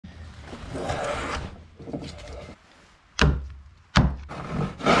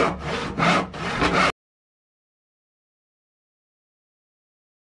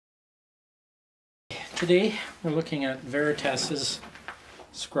Today we're looking at Veritas's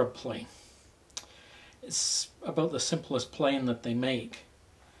scrub plane. It's about the simplest plane that they make.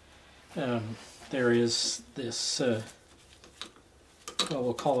 There is this, well,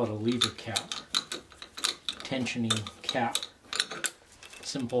 we'll call it a lever cap, tensioning cap.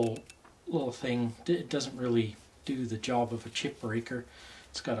 Simple little thing. It doesn't really do the job of a chip breaker.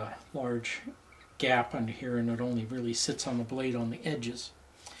 It's got a large gap under here and it only really sits on the blade on the edges.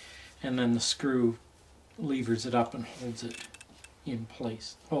 And then the screw levers it up and holds it in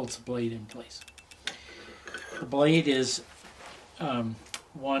place, holds the blade in place. The blade is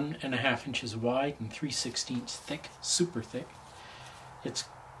 1.5 inches wide and 3/16 thick, super thick. It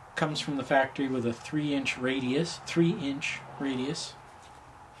comes from the factory with a 3-inch radius,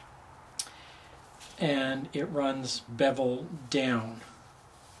 and it runs bevel down.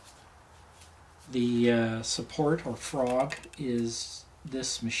 The support or frog is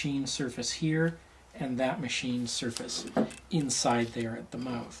this machine surface here and that machine surface inside there at the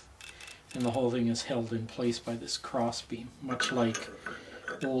mouth. And the whole thing is held in place by this cross beam, much like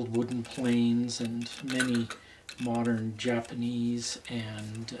old wooden planes and many modern Japanese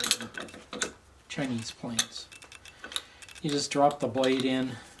and Chinese planes. You just drop the blade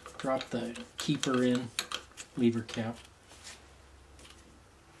in, drop the keeper in, lever cap,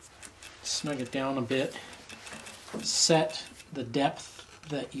 snug it down a bit, set the depth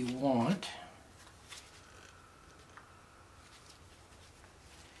that you want.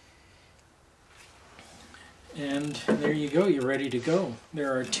 And there you go, you're ready to go.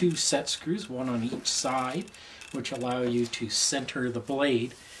 There are 2 set screws, one on each side, which allow you to center the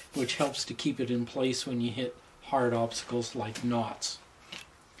blade, which helps to keep it in place when you hit hard obstacles like knots.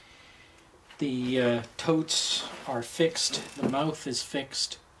 The totes are fixed, the mouth is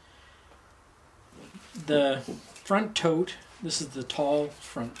fixed. The front tote, this is the tall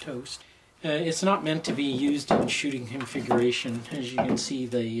front tote, it's not meant to be used in shooting configuration. As you can see,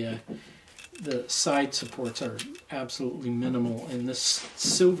 the side supports are absolutely minimal, and this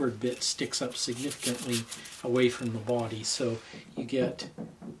silvered bit sticks up significantly away from the body, so you get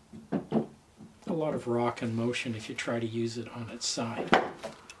a lot of rock and motion if you try to use it on its side.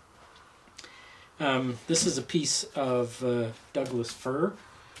 This is a piece of Douglas fir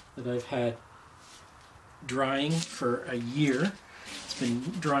that I've had drying for a year. It's been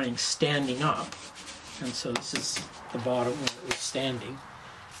drying standing up, and so this is the bottom where it was standing.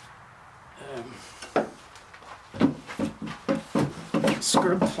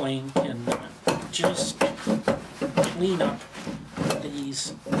 Scrub plane can just clean up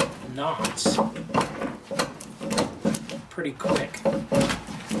these knots pretty quick,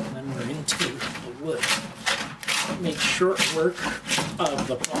 and then we're into the wood. Make short work of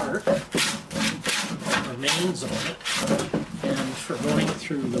the part that remains on it, and for going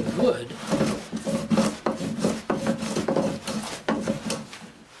through the wood,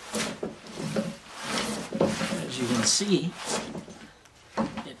 you can see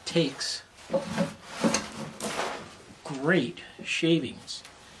it takes great shavings.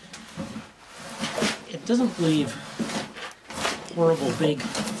 It doesn't leave horrible big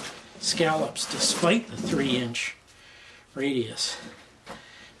scallops despite the 3-inch radius.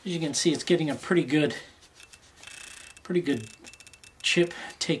 As you can see, it's getting a pretty good chip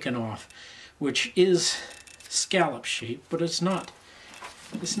taken off, which is scallop shape, but it's not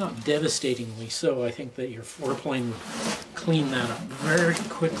devastatingly so. I think that your foreplane would clean that up very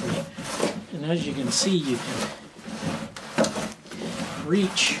quickly. And as you can see, you can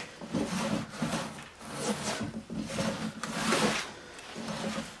reach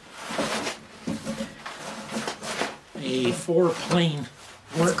a foreplane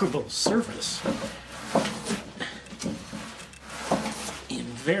workable surface in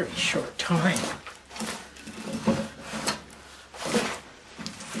very short time.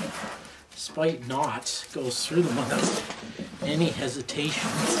 Despite knots, goes through them without any hesitation.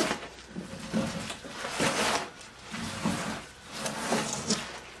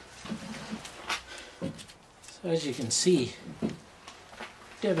 So as you can see,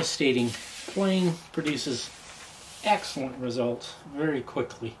 devastating plane produces excellent results very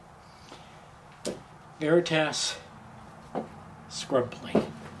quickly. Veritas scrub plane.